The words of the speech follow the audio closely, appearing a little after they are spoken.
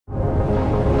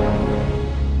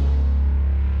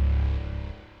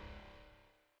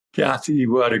Cathie,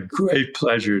 what a great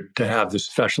pleasure to have this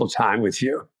special time with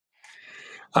you.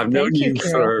 I've known Thank you, you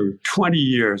Kiril. for 20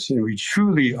 years, and we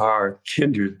truly are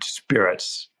kindred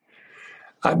spirits.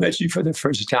 I met you for the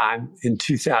first time in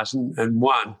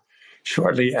 2001,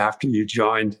 shortly after you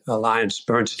joined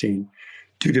AllianceBernstein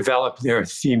to develop their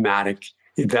thematic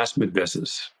investment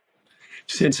business.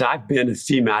 Since I've been a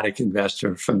thematic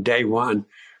investor from day one,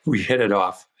 we hit it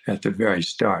off at the very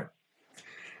start.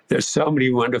 There's so many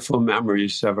wonderful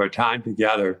memories of our time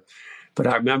together, but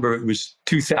I remember it was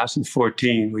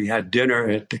 2014. We had dinner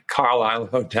at the Carlisle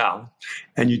Hotel,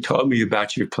 and you told me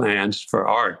about your plans for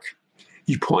ARC.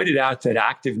 You pointed out that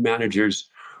active managers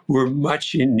were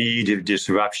much in need of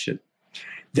disruption.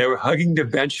 They were hugging the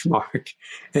benchmark,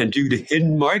 and due to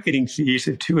hidden marketing fees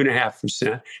of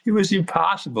 2.5%, it was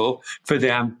impossible for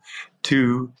them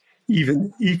to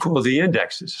even equal the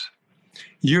indexes.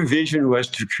 Your vision was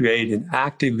to create an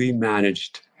actively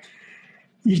managed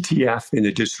ETF in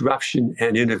the disruption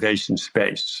and innovation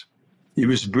space. It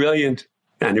was brilliant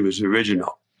and it was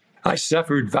original. I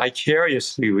suffered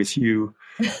vicariously with you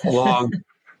along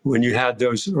when you had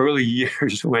those early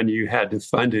years when you had to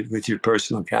fund it with your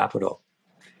personal capital.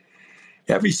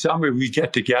 Every summer we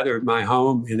get together at my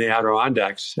home in the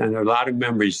Adirondacks, and there are a lot of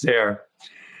memories there.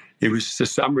 It was the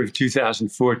summer of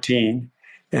 2014,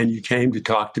 and you came to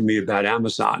talk to me about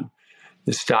Amazon.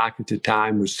 The stock at the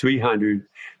time was 300,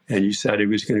 and you said it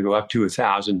was going to go up to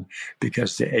 1,000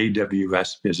 because the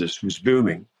AWS business was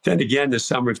booming. Then again, the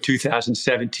summer of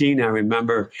 2017, I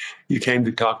remember you came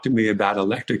to talk to me about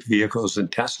electric vehicles and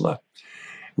Tesla,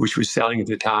 which was selling at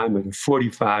the time at a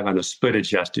 45 on a split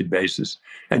adjusted basis.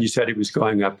 And you said it was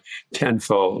going up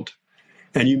tenfold.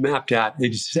 And you mapped out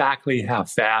exactly how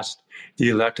fast the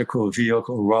electrical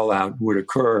vehicle rollout would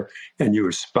occur, and you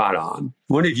were spot on.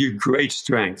 One of your great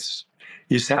strengths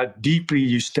is how deeply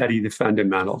you study the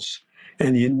fundamentals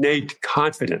and the innate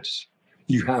confidence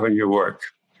you have in your work.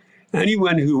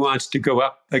 Anyone who wants to go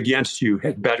up against you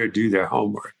had better do their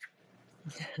homework.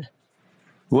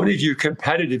 One of your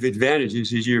competitive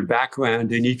advantages is your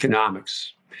background in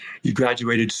economics. You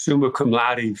graduated summa cum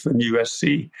laude from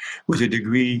USC with a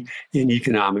degree in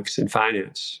economics and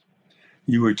finance.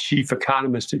 You were chief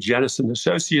economist at Jennison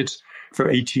Associates for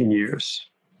 18 years.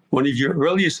 One of your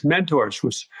earliest mentors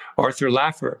was Arthur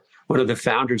Laffer, one of the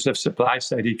founders of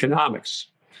supply-side economics.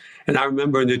 And I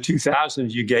remember in the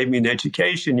 2000s, you gave me an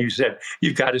education. You said,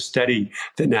 you've got to study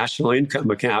the national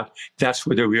income account. That's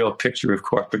where the real picture of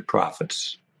corporate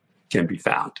profits can be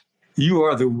found. You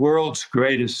are the world's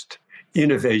greatest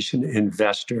innovation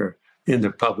investor in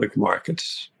the public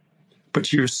markets.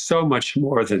 But you're so much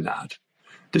more than that.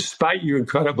 Despite your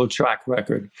incredible track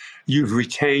record, you've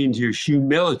retained your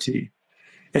humility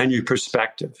and your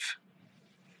perspective.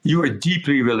 You are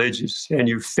deeply religious, and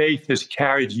your faith has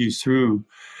carried you through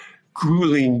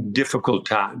grueling, difficult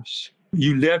times.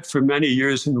 You lived for many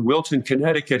years in Wilton,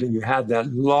 Connecticut, and you had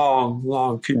that long,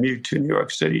 long commute to New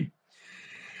York City.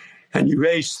 And you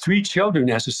raised 3 children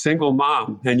as a single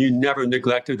mom, and you never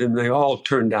neglected them. They all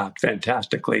turned out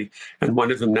fantastically, and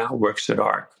one of them now works at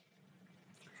ARC.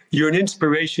 You're an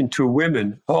inspiration to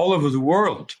women all over the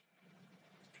world.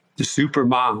 The super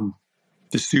mom,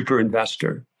 the super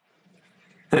investor,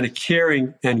 and a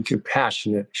caring and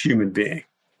compassionate human being.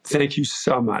 Thank you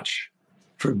so much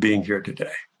for being here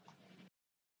today.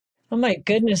 Oh, my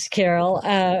goodness,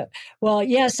 Kiril. Well,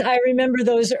 yes, I remember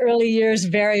those early years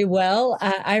very well.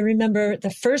 I remember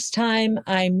the first time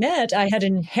I met, I had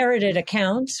inherited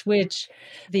accounts, which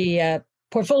the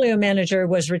portfolio manager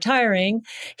was retiring.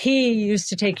 He used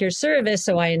to take your service,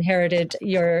 so I inherited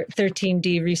your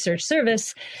 13D research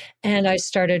service, and I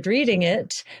started reading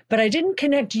it. But I didn't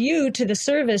connect you to the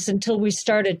service until we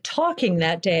started talking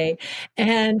that day.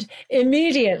 And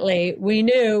immediately we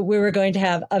knew we were going to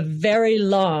have a very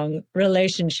long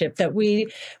relationship, that we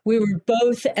were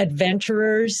both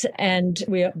adventurers, and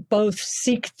we both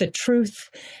seek the truth,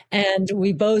 and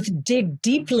we both dig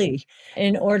deeply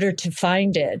in order to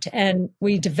find it. And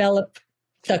we develop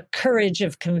the courage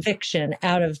of conviction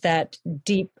out of that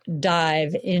deep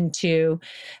dive into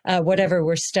whatever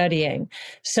we're studying.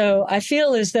 So I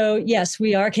feel as though, yes,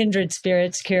 we are kindred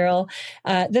spirits, Kiril.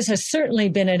 This has certainly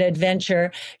been an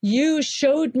adventure. You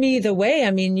showed me the way.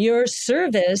 I mean, your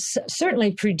service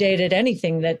certainly predated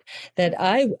anything that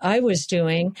I was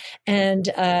doing.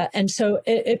 And so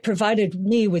it provided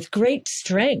me with great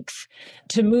strength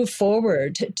to move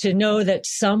forward, to know that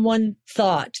someone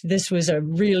thought this was a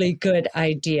really good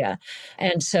idea.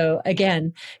 And so,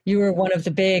 again, you were one of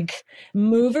the big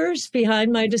movers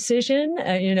behind my decision.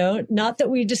 Not that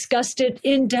we discussed it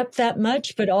in depth that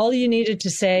much, but all you needed to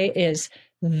say is,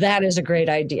 that is a great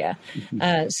idea.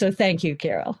 So thank you,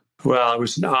 Kiril. Well, it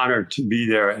was an honor to be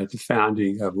there at the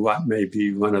founding of what may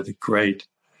be one of the great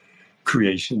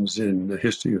creations in the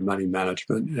history of money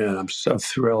management. And I'm so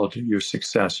thrilled at your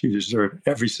success. You deserve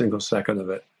every single second of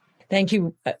it. Thank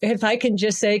you. If I can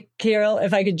just say, Kiril,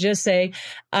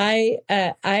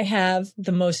 I have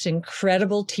the most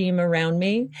incredible team around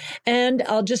me. And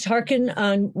I'll just hearken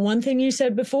on one thing you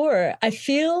said before. I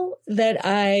feel that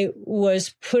I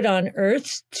was put on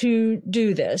earth to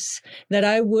do this, that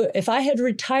I would, if I had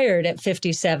retired at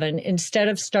 57 instead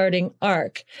of starting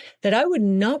ARC, that I would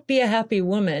not be a happy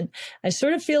woman. I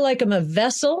sort of feel like I'm a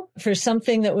vessel for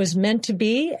something that was meant to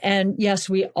be. And yes,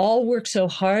 we all work so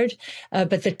hard,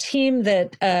 but the team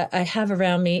that I have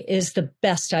around me is the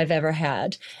best I've ever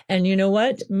had. And you know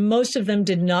what? Most of them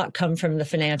did not come from the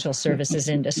financial services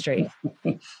industry.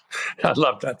 I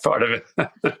love that part of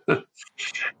it.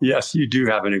 Yes, you do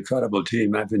have an incredible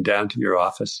team. I've been down to your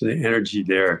office. The energy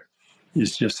there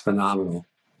is just phenomenal.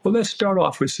 Well, let's start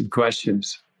off with some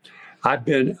questions. I've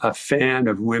been a fan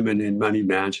of women in money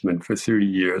management for 30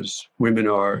 years. Women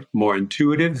are more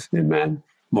intuitive than men,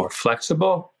 more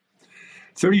flexible.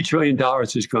 $30 trillion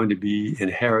is going to be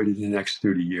inherited in the next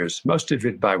 30 years, most of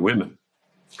it by women.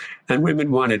 And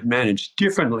women want it managed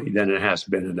differently than it has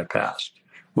been in the past,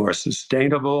 more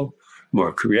sustainable,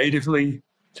 more creatively.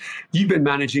 You've been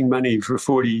managing money for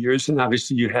 40 years, and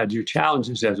obviously you had your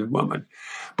challenges as a woman.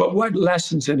 But what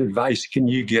lessons and advice can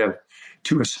you give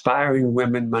to aspiring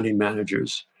women money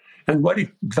managers? And what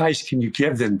advice can you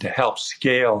give them to help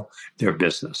scale their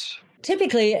business?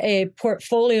 Typically, a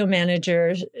portfolio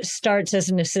manager starts as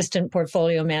an assistant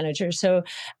portfolio manager. So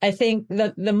I think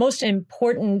the most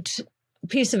important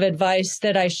piece of advice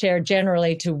that I share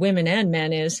generally to women and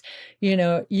men is,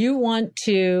 you want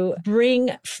to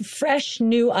bring fresh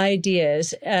new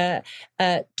ideas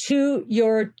to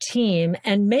your team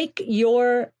and make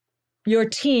your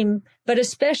team, but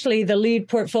especially the lead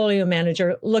portfolio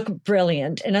manager, look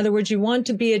brilliant. In other words, you want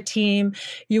to be a team.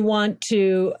 You want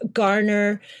to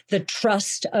garner the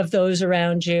trust of those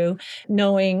around you,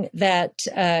 knowing that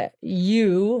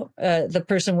you, the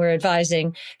person we're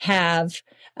advising, have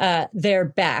their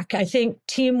back. I think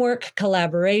teamwork,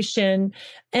 collaboration,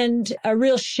 and a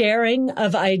real sharing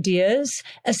of ideas,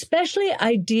 especially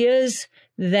ideas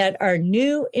that are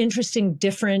new, interesting,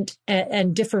 different,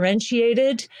 and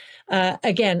differentiated.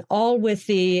 Again, all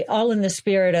in the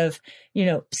spirit of,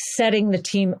 setting the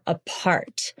team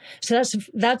apart. So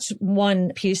that's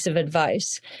one piece of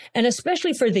advice. And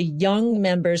especially for the young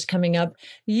members coming up,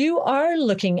 you are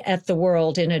looking at the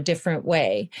world in a different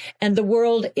way. And the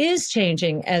world is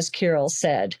changing, as Kiril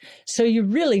said. So you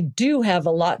really do have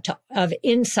a lot of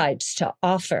insights to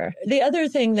offer. The other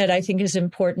thing that I think is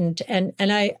important, and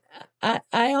I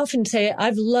often say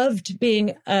I've loved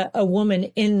being a woman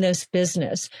in this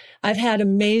business. I've had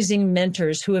amazing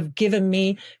mentors who have given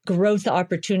me growth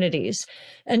opportunities.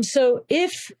 And so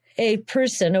if a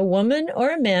person, a woman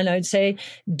or a man, I would say,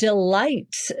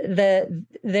 delights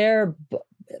their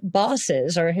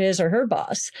bosses or his or her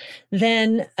boss,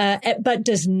 then, but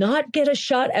does not get a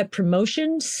shot at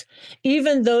promotions,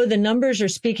 even though the numbers are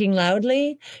speaking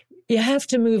loudly, you have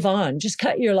to move on. Just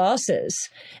cut your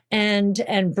losses and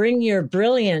bring your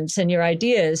brilliance and your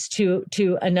ideas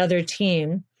to another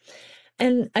team.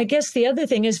 And I guess the other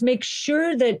thing is make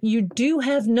sure that you do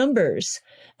have numbers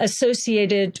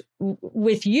associated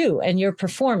with you and your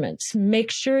performance. Make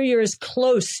sure you're as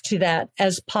close to that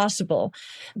as possible,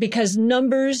 because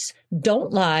numbers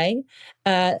don't lie.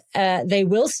 They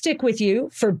will stick with you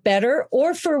for better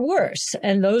or for worse.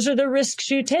 And those are the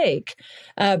risks you take.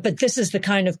 But this is the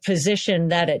kind of position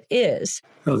that it is.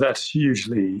 Well, that's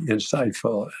hugely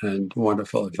insightful and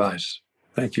wonderful advice.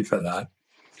 Thank you for that.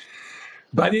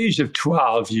 By the age of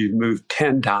 12, you'd moved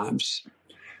 10 times.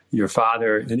 Your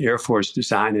father, an Air Force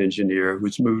design engineer,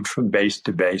 was moved from base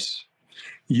to base.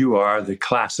 You are the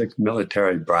classic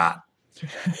military brat.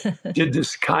 Did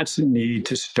this constant need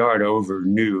to start over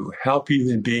new help you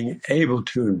in being able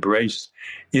to embrace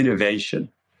innovation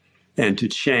and to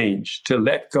change, to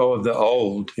let go of the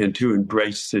old and to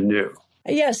embrace the new?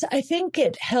 Yes, I think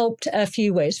it helped a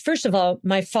few ways. First of all,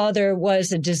 my father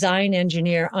was a design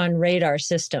engineer on radar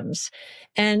systems,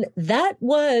 and that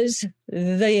was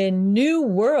the new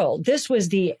world. This was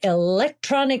the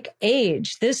electronic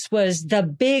age. This was the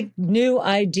big new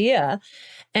idea.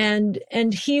 And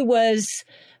he was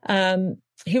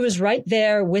right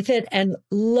there with it and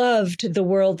loved the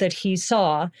world that he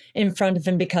saw in front of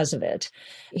him because of it.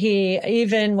 He,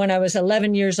 even when I was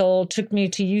 11 years old, took me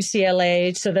to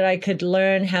UCLA so that I could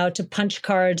learn how to punch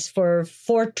cards for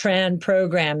Fortran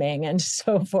programming and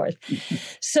so forth.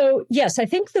 So yes, I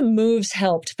think the moves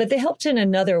helped, but they helped in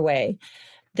another way.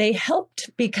 They helped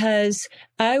because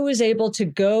I was able to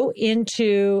go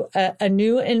into a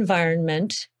new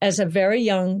environment as a very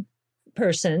young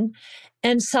person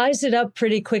and size it up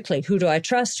pretty quickly. Who do I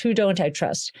trust? Who don't I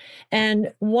trust?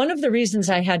 And one of the reasons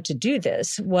I had to do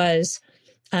this was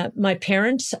my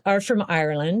parents are from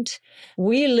Ireland.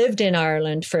 We lived in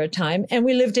Ireland for a time, and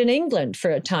we lived in England for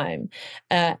a time.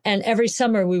 And every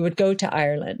summer we would go to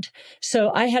Ireland.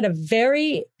 So I had a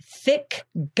very thick,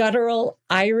 guttural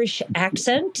Irish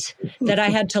accent that I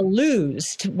had to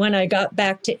lose when I got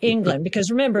back to England. Because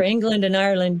remember, England and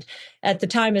Ireland at the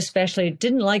time especially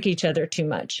didn't like each other too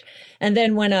much. And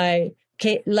then when I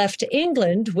left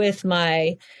England with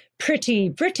my pretty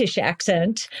British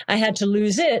accent, I had to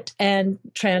lose it and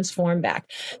transform back.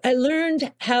 I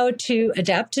learned how to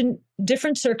adapt to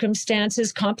different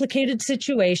circumstances, complicated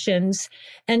situations,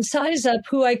 and size up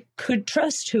who I could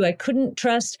trust, who I couldn't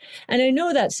trust. And I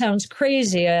know that sounds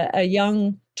crazy, a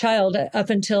young child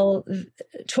up until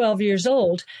 12 years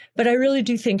old, but I really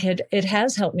do think it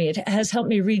has helped me. It has helped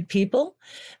me read people.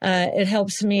 It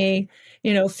helps me,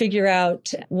 figure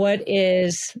out what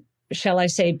is, shall I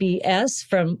say, BS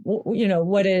from,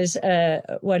 what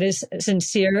is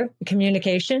sincere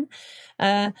communication.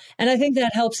 And I think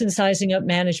that helps in sizing up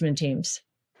management teams.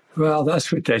 Well,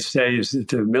 that's what they say, is that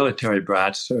the military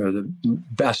brats are the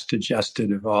best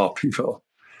adjusted of all people.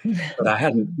 But I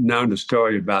hadn't known the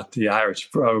story about the Irish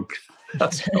brogue.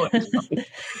 That's really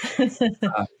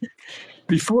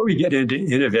Before we get into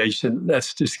innovation,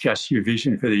 let's discuss your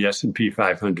vision for the S&P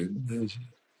 500.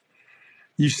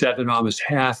 You said that almost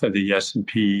half of the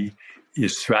S&P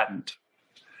is threatened.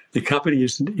 The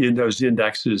companies in those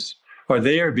indexes are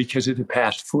there because of the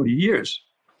past 40 years.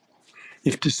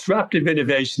 If disruptive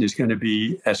innovation is going to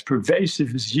be as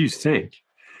pervasive as you think,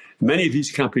 many of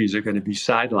these companies are going to be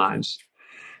sidelines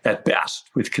at best,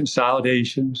 with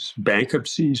consolidations,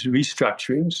 bankruptcies,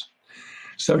 restructurings.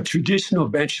 So traditional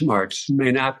benchmarks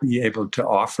may not be able to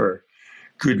offer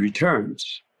good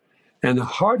returns. And the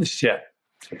hardest hit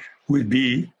would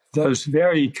be those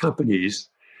very companies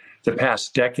the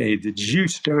past decade that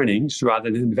juiced earnings rather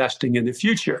than investing in the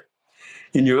future.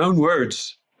 In your own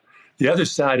words, the other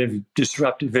side of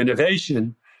disruptive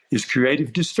innovation is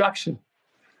creative destruction.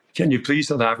 Can you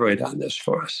please elaborate on this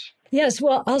for us? Yes,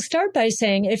 well, I'll start by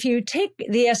saying if you take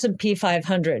the S&P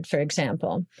 500, for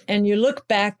example, and you look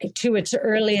back to its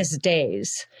earliest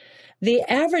days, the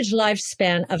average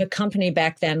lifespan of a company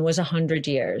back then was 100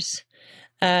 years.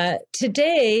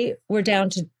 Today, we're down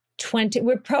to 20.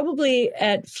 We're probably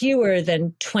at fewer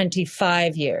than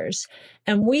 25 years.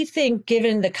 And we think,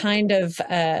 given the kind of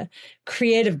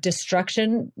creative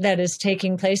destruction that is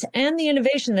taking place and the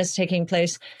innovation that's taking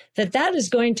place, that is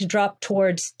going to drop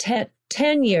towards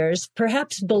 10 years,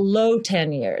 perhaps below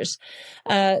 10 years.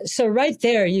 So right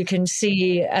there, you can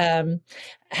see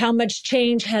how much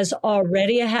change has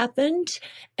already happened.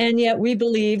 And yet we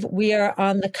believe we are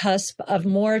on the cusp of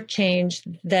more change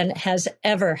than has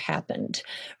ever happened,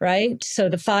 right? So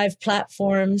the 5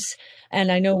 platforms,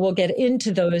 and I know we'll get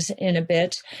into those in a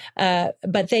bit,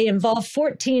 but they involve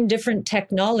 14 different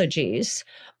technologies,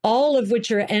 all of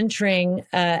which are entering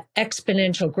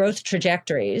exponential growth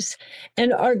trajectories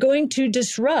and are going to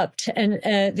disrupt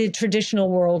the traditional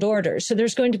world order. So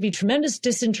there's going to be tremendous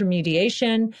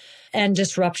disintermediation and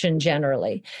disruption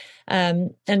generally.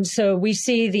 And so we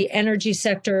see the energy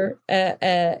sector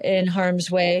in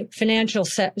harm's way, financial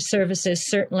services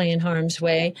certainly in harm's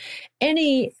way,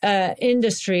 any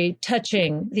industry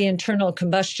touching the internal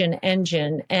combustion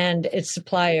engine and its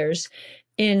suppliers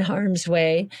in harm's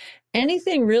way,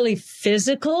 anything really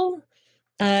physical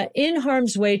in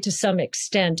harm's way to some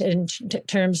extent in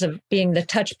terms of being the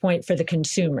touch point for the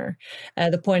consumer,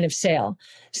 the point of sale.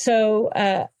 So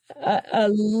a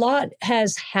lot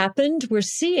has happened. We're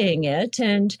seeing it.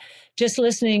 And just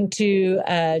listening to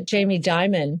Jamie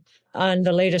Dimon on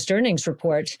the latest earnings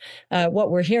report,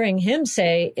 what we're hearing him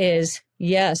say is,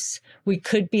 yes, we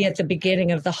could be at the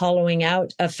beginning of the hollowing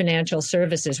out of financial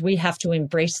services. We have to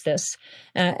embrace this,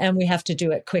 and we have to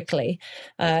do it quickly.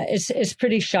 It's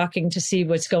pretty shocking to see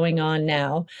what's going on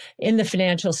now in the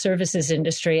financial services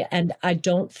industry, and I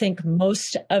don't think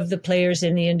most of the players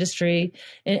in the industry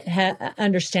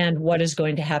understand what is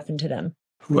going to happen to them.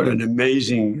 What an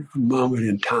amazing moment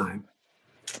in time.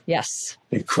 Yes.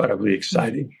 Incredibly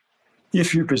exciting.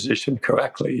 If you're positioned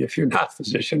correctly. If you're not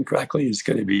positioned correctly, it's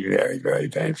going to be very, very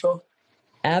painful.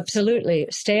 Absolutely.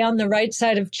 Stay on the right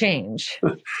side of change.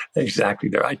 Exactly,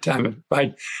 the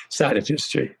right side of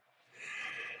history.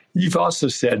 You've also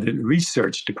said that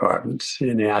research departments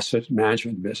in the asset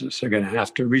management business are going to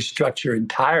have to restructure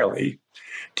entirely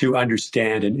to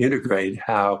understand and integrate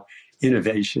how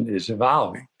innovation is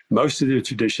evolving. Most of the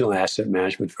traditional asset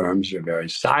management firms are very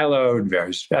siloed,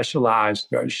 very specialized,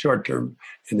 very short-term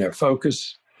in their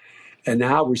focus. And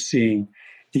now we're seeing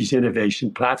these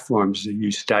innovation platforms that you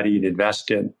study and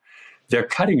invest in. They're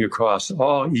cutting across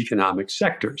all economic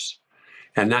sectors.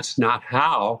 And that's not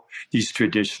how these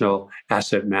traditional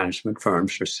asset management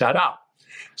firms are set up.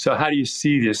 So how do you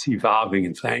see this evolving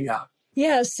and playing out?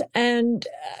 Yes, and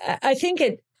I think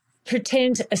it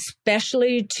pertains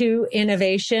especially to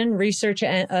innovation, research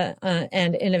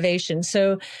and innovation.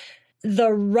 So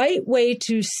the right way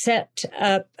to set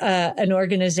up an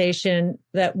organization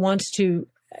that wants to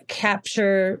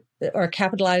capture or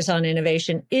capitalize on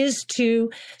innovation is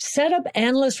to set up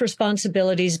analyst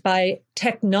responsibilities by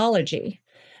technology.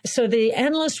 So the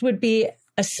analyst would be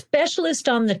a specialist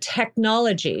on the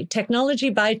technology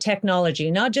by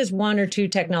technology, not just one or two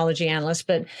technology analysts,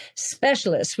 but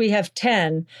specialists. We have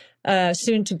 10,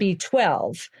 soon to be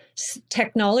 12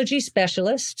 technology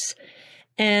specialists.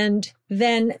 And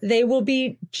then they will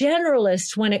be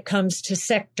generalists when it comes to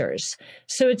sectors.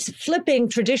 So it's flipping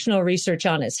traditional research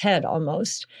on its head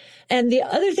almost. And the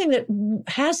other thing that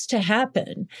has to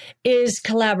happen is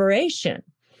collaboration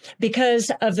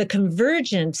because of the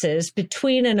convergences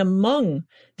between and among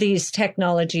these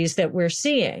technologies that we're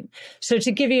seeing. So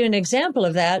to give you an example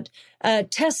of that,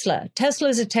 Tesla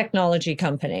is a technology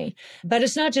company, but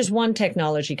it's not just one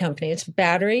technology company. It's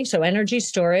battery, so energy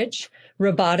storage,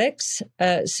 robotics.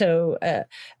 My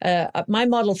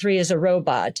Model 3 is a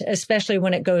robot, especially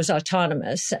when it goes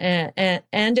autonomous,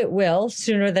 and it will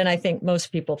sooner than I think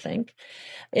most people think.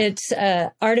 It's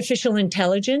artificial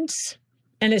intelligence,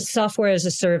 and it's software as a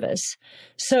service.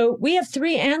 So we have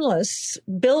 3 analysts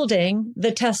building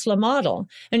the Tesla model,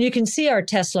 and you can see our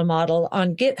Tesla model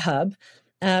on GitHub.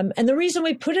 And the reason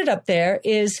we put it up there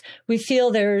is we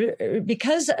feel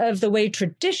because of the way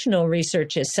traditional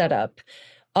research is set up,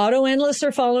 auto analysts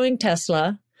are following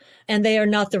Tesla, and they are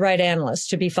not the right analysts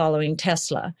to be following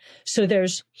Tesla. So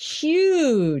there's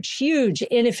huge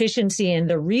inefficiency in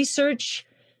the research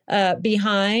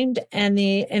behind and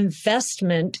the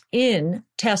investment in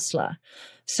Tesla.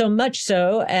 So much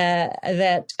so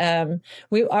that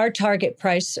our target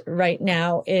price right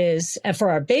now is, for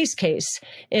our base case,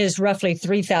 is roughly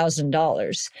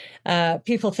 $3,000.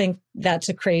 People think that's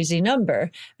a crazy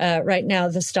number. Right now,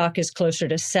 the stock is closer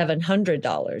to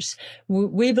 $700.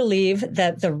 We believe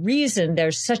that the reason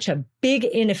there's such a big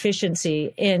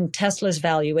inefficiency in Tesla's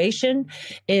valuation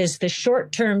is the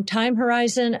short-term time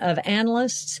horizon of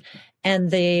analysts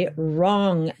and the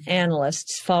wrong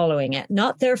analysts following it.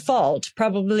 Not their fault,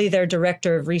 probably their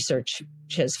director of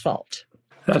research's fault.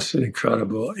 That's an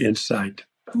incredible insight.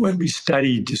 When we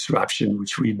study disruption,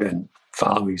 which we've been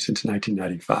following since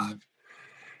 1995,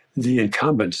 the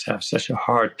incumbents have such a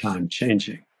hard time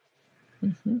changing.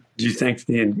 Mm-hmm. Do you think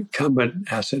the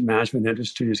incumbent asset management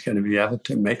industry is going to be able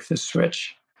to make the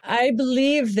switch? I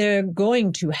believe they're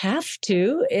going to have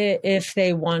to if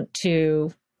they want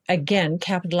to, again,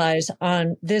 capitalize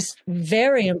on this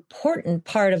very important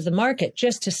part of the market.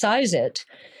 Just to size it,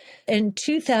 in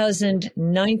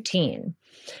 2019,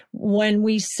 when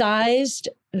we sized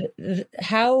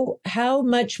how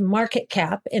much market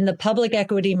cap in the public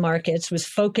equity markets was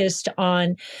focused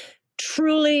on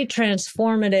truly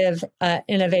transformative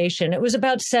innovation, it was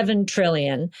about $7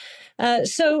 trillion.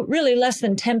 So really less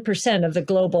than 10% of the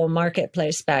global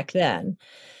marketplace back then.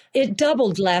 It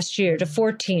doubled last year to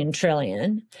 14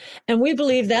 trillion. And we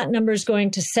believe that number is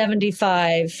going to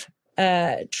 75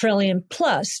 trillion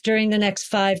plus during the next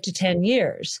 5 to 10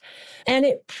 years. And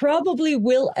it probably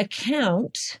will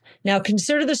account, now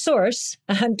consider the source,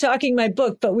 I'm talking my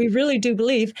book, but we really do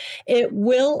believe it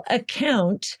will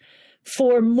account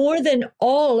for more than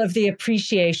all of the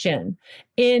appreciation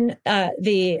in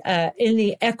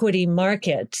the equity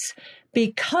markets,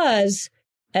 because,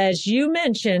 as you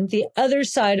mentioned, the other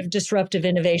side of disruptive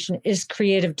innovation is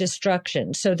creative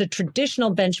destruction. So the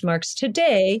traditional benchmarks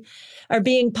today are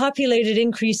being populated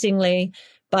increasingly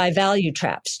by value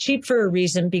traps, cheap for a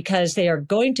reason, because they are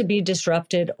going to be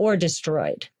disrupted or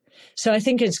destroyed. So I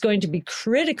think it's going to be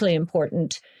critically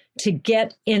important to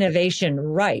get innovation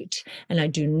right. And I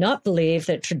do not believe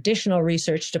that traditional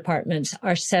research departments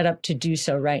are set up to do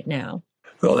so right now.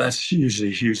 Well, that's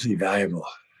usually hugely valuable.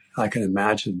 I can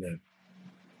imagine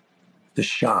the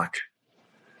shock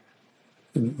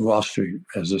in Wall Street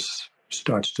as this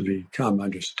starts to become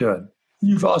understood.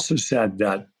 You've also said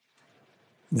that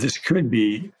this could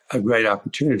be a great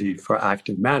opportunity for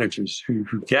active managers who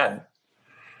get it.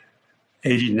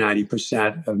 80 to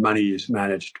 90% of money is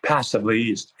managed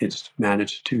passively. It's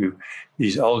managed to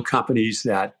these old companies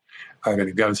that are going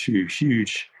to go through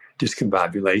huge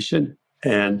discombobulation.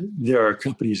 And there are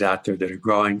companies out there that are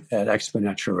growing at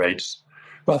exponential rates,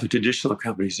 while the traditional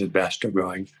companies at best are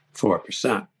growing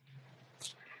 4%.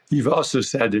 You've also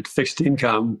said that fixed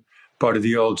income, part of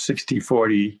the old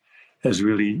 60-40, has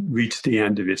really reached the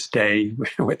end of its day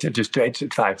with interest rates at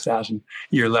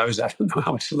 5,000-year lows. I don't know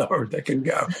how much lower they can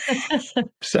go.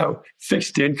 So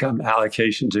fixed income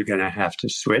allocations are going to have to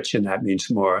switch, and that means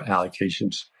more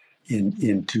allocations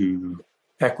into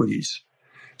equities.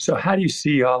 So how do you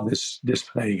see all this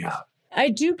playing out? I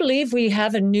do believe we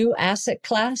have a new asset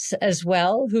class as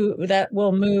well that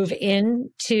will move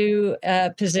into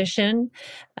a position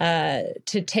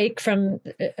to take from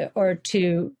or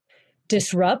to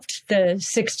disrupt the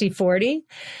 60-40.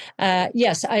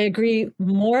 Yes, I agree.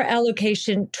 More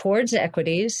allocation towards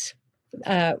equities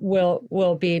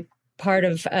will be part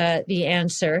of the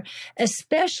answer,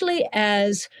 especially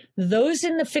as those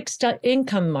in the fixed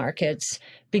income markets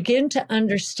begin to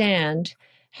understand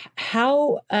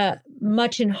how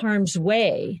much in harm's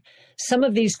way some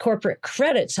of these corporate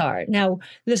credits are. Now,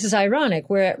 this is ironic.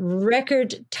 We're at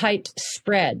record tight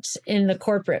spreads in the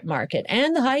corporate market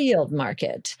and the high yield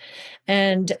market.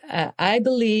 And I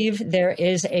believe there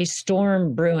is a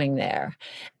storm brewing there,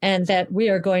 and that we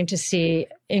are going to see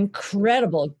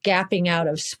incredible gapping out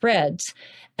of spreads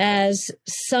as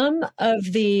some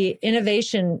of the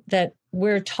innovation that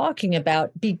we're talking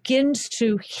about begins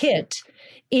to hit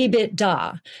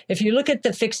EBITDA. If you look at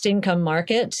the fixed income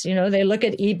markets, they look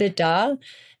at EBITDA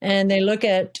and they look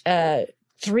at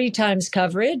 3 times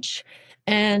coverage,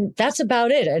 and that's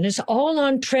about it. And it's all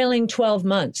on trailing 12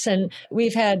 months. And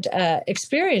we've had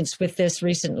experience with this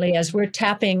recently as we're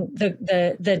tapping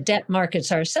the debt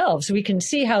markets ourselves. We can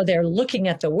see how they're looking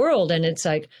at the world, and it's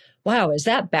like, wow, is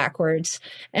that backwards?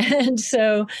 And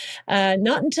so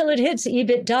not until it hits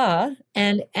EBITDA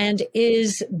and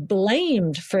is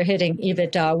blamed for hitting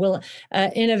EBITDA will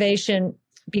innovation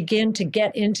begin to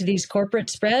get into these corporate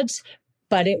spreads,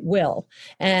 but it will.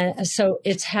 And so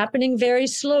it's happening very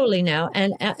slowly now.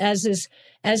 And as is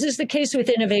the case with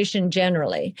innovation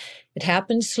generally, it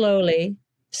happens slowly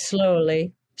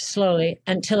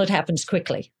until it happens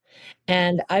quickly.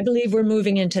 And I believe we're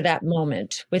moving into that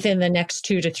moment within the next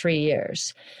 2 to 3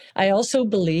 years. I also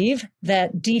believe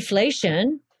that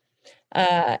deflation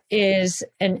is,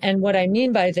 and what I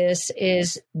mean by this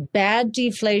is bad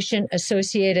deflation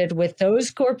associated with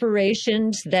those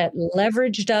corporations that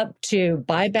leveraged up to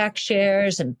buy back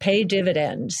shares and pay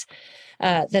dividends,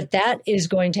 that is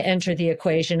going to enter the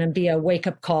equation and be a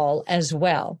wake-up call as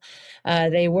well.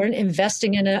 They weren't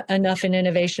investing enough in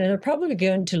innovation, and they're probably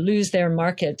going to lose their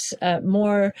markets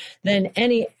more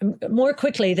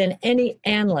quickly than any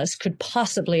analyst could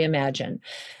possibly imagine.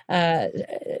 I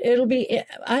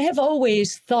have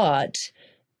always thought,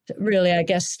 really, I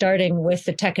guess, starting with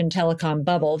the tech and telecom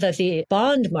bubble, that the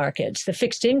bond markets, the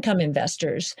fixed income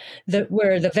investors, that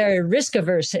were the very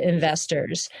risk-averse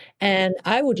investors. And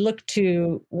I would look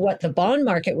to what the bond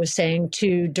market was saying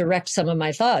to direct some of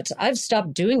my thoughts. I've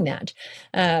stopped doing that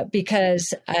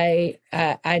because I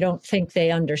don't think they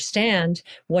understand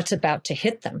what's about to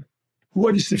hit them.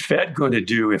 What is the Fed going to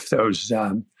do if those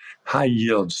high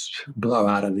yields blow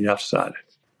out on the upside?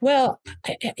 Well,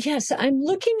 yes, I'm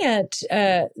looking at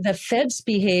the Fed's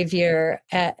behavior.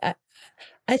 I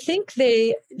think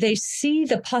they see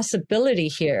the possibility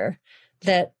here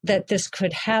that this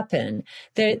could happen.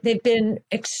 They've been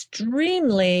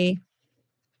extremely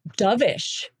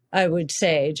dovish, I would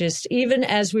say. Just even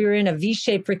as we were in a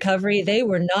V-shaped recovery, they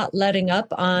were not letting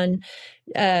up on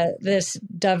this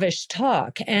dovish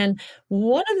talk. And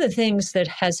one of the things that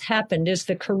has happened is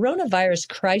the coronavirus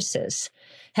crisis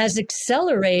has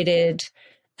accelerated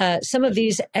some of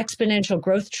these exponential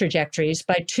growth trajectories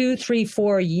by 2, 3,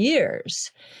 4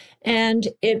 years. And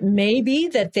it may be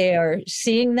that they are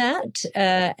seeing that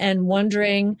and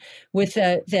wondering, with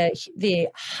the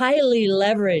highly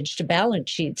leveraged balance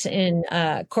sheets in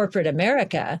corporate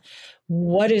America,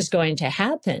 what is going to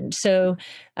happen. So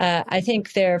I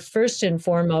think they're first and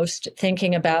foremost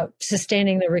thinking about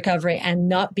sustaining the recovery and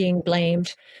not being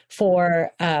blamed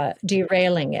for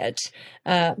derailing it.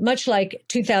 Much like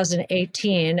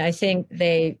 2018, I think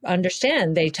they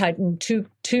understand they tightened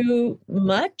too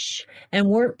much and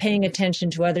weren't paying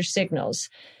attention to other signals.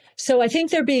 So I think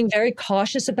they're being very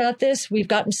cautious about this. We've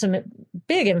gotten some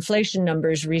big inflation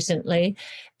numbers recently,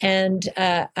 and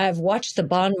I've watched the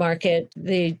bond market.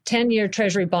 The 10-year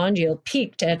Treasury bond yield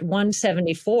peaked at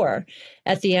 174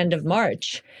 at the end of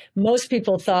March. Most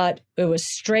people thought it was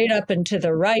straight up and to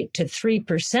the right to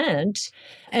 3%,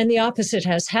 and the opposite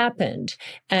has happened.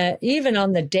 Even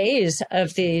on the days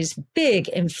of these big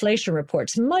inflation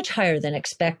reports, much higher than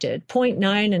expected,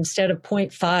 0.9 instead of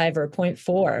 0.5 or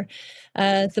 0.4.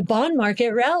 The bond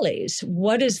market rallies.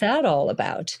 What is that all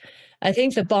about? I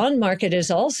think the bond market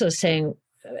is also saying,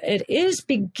 it is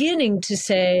beginning to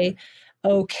say,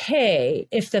 okay,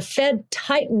 if the Fed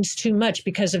tightens too much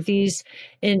because of these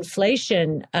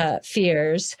inflation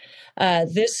fears,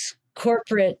 this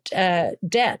corporate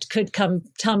debt could come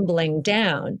tumbling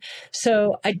down.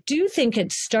 So I do think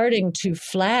it's starting to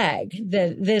flag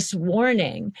this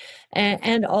warning.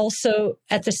 And also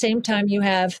at the same time, you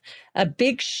have a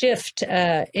big shift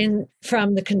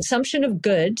from the consumption of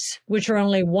goods, which are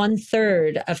only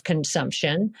 1/3 of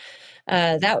consumption.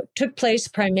 That took place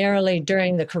primarily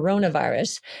during the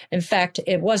coronavirus. In fact,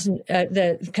 it wasn't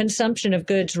the consumption of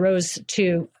goods rose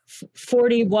to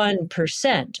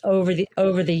 41%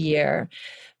 over the year,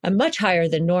 much higher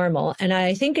than normal. And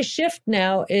I think a shift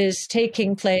now is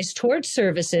taking place towards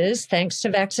services, thanks to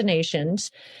vaccinations.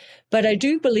 But I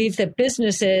do believe that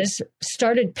businesses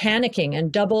started panicking and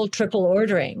double, triple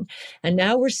ordering. And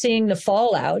now we're seeing the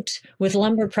fallout with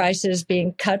lumber prices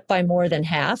being cut by more than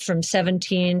half from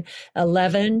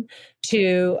 $17.11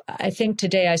 to, I think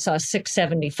today I saw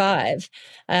 $6.75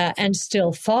 and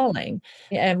still falling.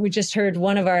 And we just heard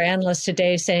one of our analysts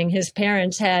today saying his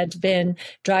parents had been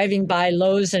driving by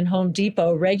Lowe's and Home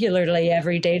Depot regularly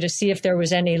every day to see if there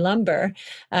was any lumber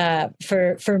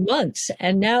for months.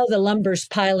 And now the lumber's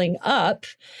piling up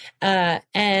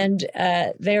and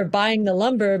they're buying the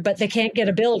lumber, but they can't get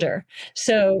a builder.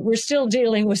 So we're still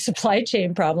dealing with supply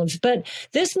chain problems. But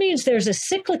this means there's a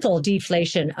cyclical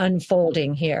deflation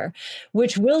unfolding here,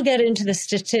 which we'll get into the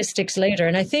statistics later.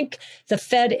 And I think the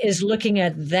Fed is looking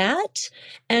at that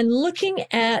and looking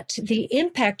at the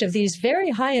impact of these very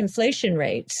high inflation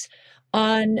rates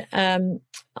on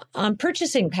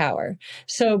purchasing power.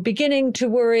 So beginning to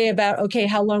worry about, okay,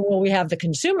 how long will we have the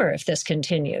consumer if this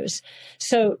continues?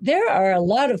 So there are a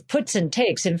lot of puts and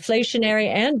takes, inflationary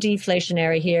and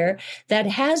deflationary here, that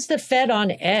has the Fed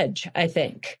on edge, I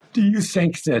think. Do you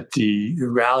think that the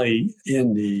rally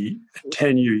in the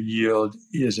 10-year yield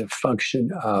is a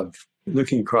function of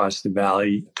looking across the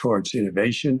valley towards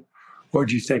innovation, or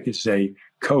do you think it's a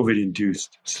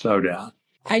COVID-induced slowdown?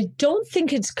 I don't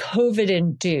think it's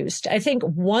COVID-induced. I think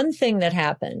one thing that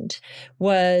happened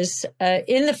was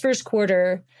in the first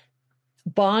quarter,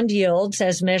 bond yields,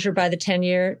 as measured by the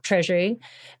 10-year Treasury,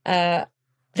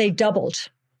 they doubled.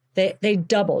 They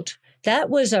doubled. That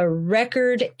was a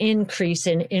record increase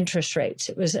in interest rates.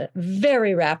 It was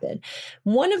very rapid.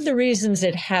 One of the reasons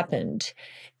it happened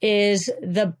is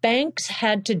the banks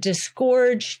had to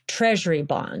disgorge Treasury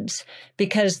bonds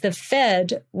because the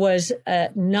Fed was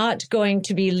not going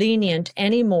to be lenient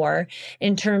anymore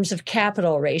in terms of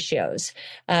capital ratios.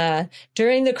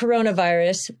 During the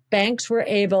coronavirus, banks were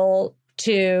able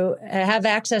to have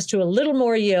access to a little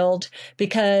more yield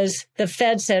because the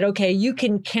Fed said, okay, you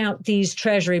can count these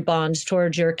Treasury bonds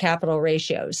towards your capital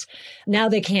ratios. Now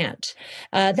they can't.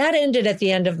 That ended at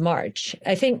the end of March.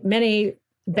 I think many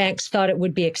banks thought it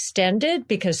would be extended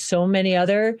because so many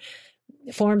other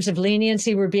forms of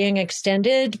leniency were being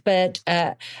extended. But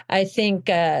I think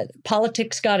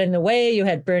politics got in the way. You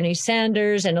had Bernie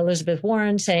Sanders and Elizabeth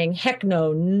Warren saying, heck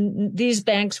no, these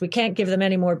banks, we can't give them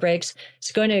any more breaks.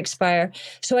 It's going to expire.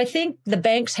 So I think the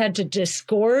banks had to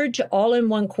disgorge all in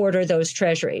one quarter those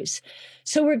treasuries.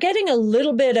 So we're getting a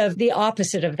little bit of the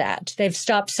opposite of that. They've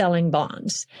stopped selling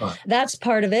bonds. That's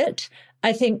part of it.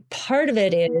 I think part of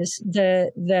it is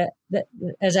the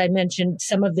as I mentioned,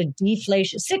 some of the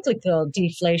deflation, cyclical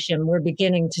deflation we're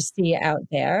beginning to see out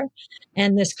there.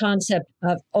 And this concept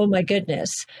of, oh my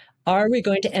goodness, are we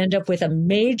going to end up with a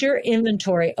major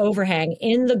inventory overhang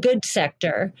in the goods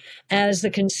sector as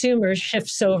the consumer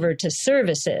shifts over to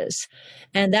services?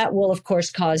 And that will, of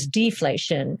course, cause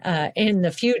deflation in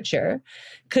the future.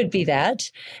 Could be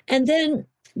that. And then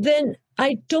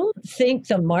I don't think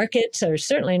the markets, or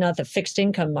certainly not the fixed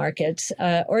income markets,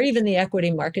 or even the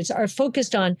equity markets, are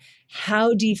focused on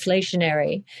how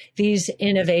deflationary these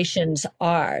innovations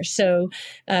are. So,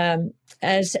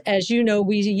 as you know,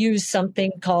 we use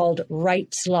something called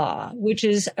Wright's Law, which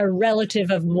is a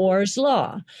relative of Moore's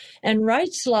Law. And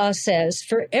Wright's Law says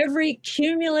for every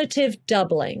cumulative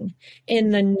doubling in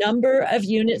the number of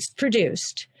units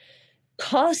produced,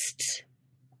 costs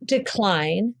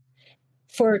decline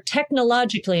for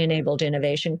technologically enabled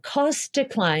innovation, costs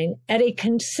decline at a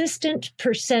consistent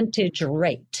percentage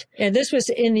rate. And this was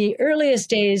in the earliest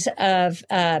days of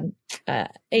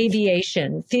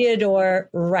aviation. Theodore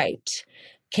Wright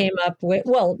came up with,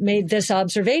 made this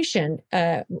observation,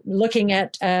 looking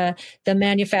at the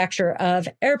manufacture of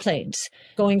airplanes,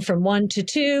 going from 1 to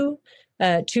 2,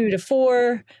 2 to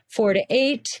 4, 4 to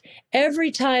 8.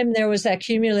 Every time there was that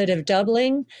cumulative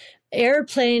doubling,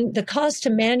 the cost to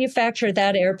manufacture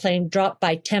that airplane dropped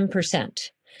by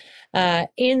 10%.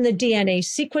 In the DNA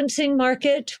sequencing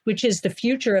market, which is the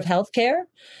future of healthcare,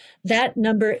 that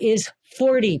number is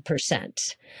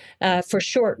 40% for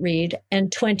short read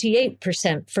and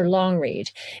 28% for long read.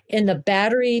 In the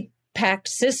battery packed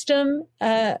system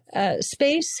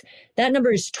space, that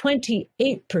number is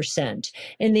 28%.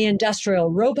 In the industrial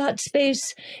robot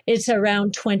space, it's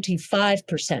around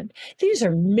 25%. These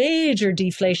are major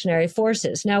deflationary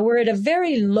forces. Now, we're at a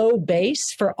very low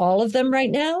base for all of them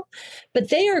right now, but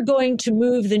they are going to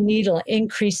move the needle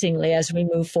increasingly as we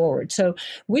move forward. So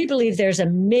we believe there's a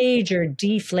major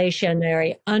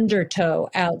deflationary undertow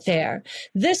out there.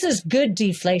 This is good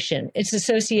deflation. It's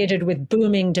associated with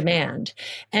booming demand,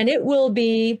 and it will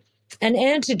be an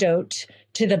antidote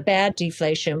to the bad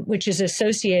deflation, which is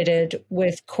associated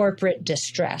with corporate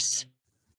distress.